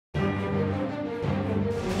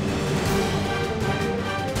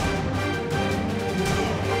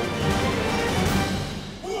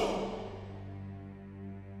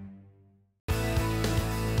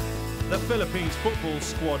Philippines football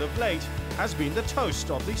squad of late has been the toast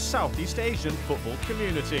of the Southeast Asian football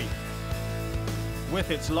community.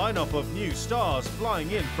 With its lineup of new stars flying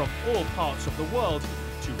in from all parts of the world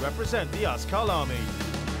to represent the Azkal Army.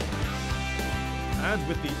 And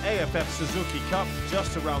with the AFF Suzuki Cup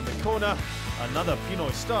just around the corner, another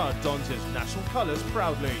Pinoy star dons his national colours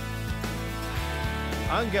proudly.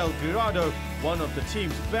 Angel Guirado, one of the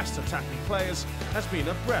team's best attacking players, has been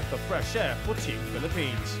a breath of fresh air for Team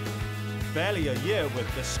Philippines. Barely a year with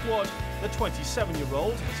the squad, the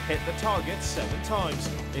 27-year-old has hit the target 7 times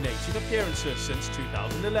in 18 appearances since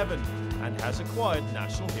 2011 and has acquired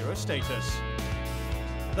national hero status.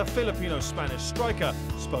 The Filipino-Spanish striker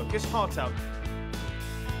spoke his heart out,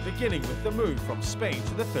 beginning with the move from Spain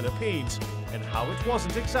to the Philippines and how it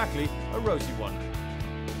wasn't exactly a rosy one.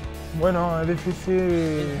 Bueno, es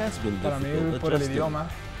difícil para mí difficult por el adjusting, idioma.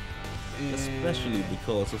 especially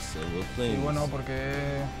because of several Y things. bueno,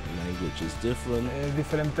 porque Language is different. es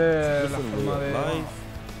diferente la Different forma way de... of life.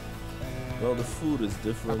 Well, the food is La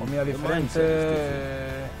different. comida The mindset is diferente,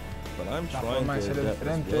 different. But I'm la trying forma de to ser es adapt as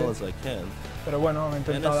diferente. well as I can, pero bueno, me he and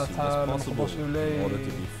intentado as soon as adaptar lo mejor possible posible in order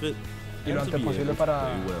to be fit y lo and to antes be posible able to para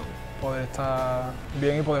play well. poder estar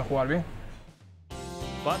bien y poder jugar bien.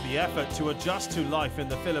 But the effort to adjust to life in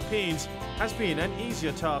the Philippines has been an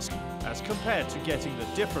easier task as compared to getting the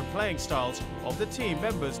different playing styles of the team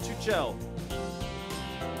members to gel.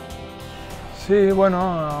 Sí, bueno,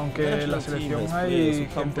 aunque The en la national team selección has players hay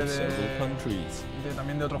who come gente from several countries.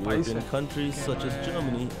 también de otros países. European countries que such as traen-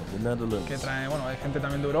 Germany and the Netherlands. Que traen, bueno, hay gente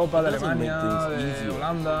también de Europa, de It doesn't make Alemania, things de easier,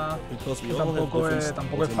 Holanda, because we que all have tampoco different es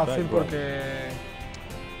styles and fácil backgrounds. porque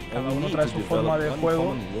And cada we uno need trae to su forma de develop juego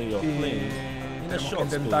one common way of y playing in a tenemos que short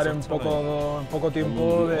intentar space en of time. poco I mean, tiempo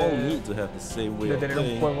we all de need to have the same way of tener un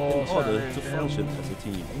playing juego, in o sea, order de to tener function as a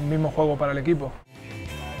team. un mismo juego para el equipo.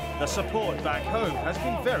 The support back home has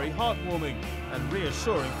been very heartwarming and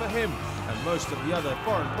reassuring for him and most of the other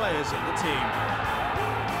foreign players in the team.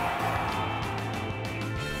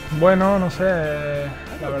 Bueno, no sé,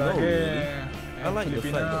 la verdad know, que really. I en like the fact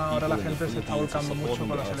Filipinas that ahora la people in gente the se está Philippines are volcando mucho supporting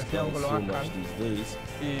con la the selección, Azkal con los so Azkal. much these days.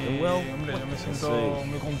 Y And well, hombre, yo what me can I siento say?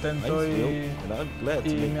 muy I contento feel, and I'm glad to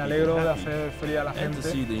y make me people alegro de happy hacer feliz a la and to gente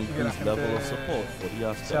see the y que la increased level of gente support for the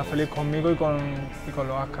sea Azkals. feliz conmigo y con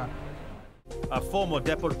los Azkal. A former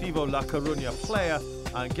Deportivo La Coruña player,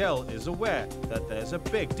 Angel is aware that there's a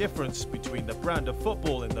big difference between the brand of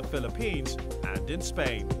football in the Philippines and in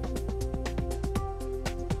Spain.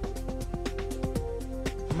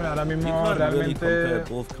 Hombre, ahora You mismo can't really compare realmente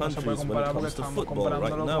both no se puede countries when it comparar porque comes to estamos football right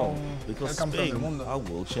comparándolo now, con el because campeón del Spain mundo. are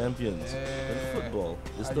world champions, and football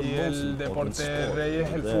is the Allí most el important deporte sport rey es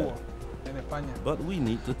over el there. fútbol en España. But we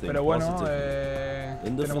need to think Pero bueno, positively.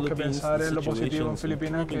 In the tenemos que Philippines, pensar the en lo positivo en situation's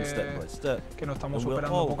Filipinas improving step by step, que nos estamos and we're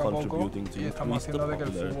superando all poco a poco contributing to y estamos increase the haciendo de que el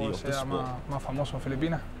popularity fútbol of the sea sport. más famoso en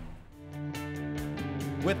Filipinas.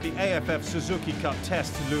 With the AFF Suzuki Cup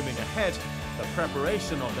test looming ahead, the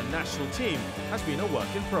preparation of the national team has been a work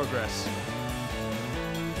in progress.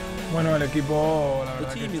 Bueno, el equipo, la The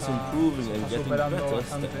verdad que team is está improving and getting superando better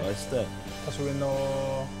bastante. step by step. Está subiendo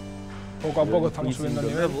poco a We're poco, estamos increasing subiendo the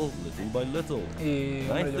el nivel. level little by little. Y And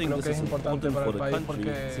I hombre, yo think creo this que es is importante important para for el the país country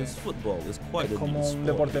porque since football is quite es a como new un sport.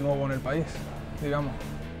 deporte nuevo en el país, digamos.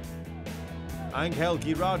 Angel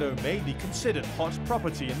Guirado may be considered hot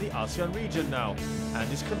property in the ASEAN region now and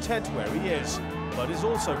is content where he is, but is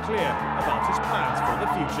also clear about his plans for the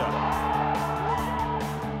future.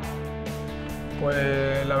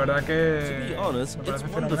 Pues la verdad To que be honest, me it's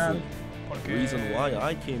parece wonderful. fenomenal The porque reason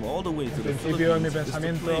why I came all the way to en the principio en mi Philippines is to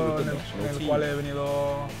pensamiento play with the en national el team. cual he venido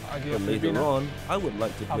aquí a But later Filipinas, on, I would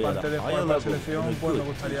like to play at aparte de a jugar higher para la level in selección, a pues me good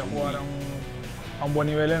gustaría Asian jugar league. a un buen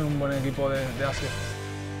nivel en un buen equipo de Asia.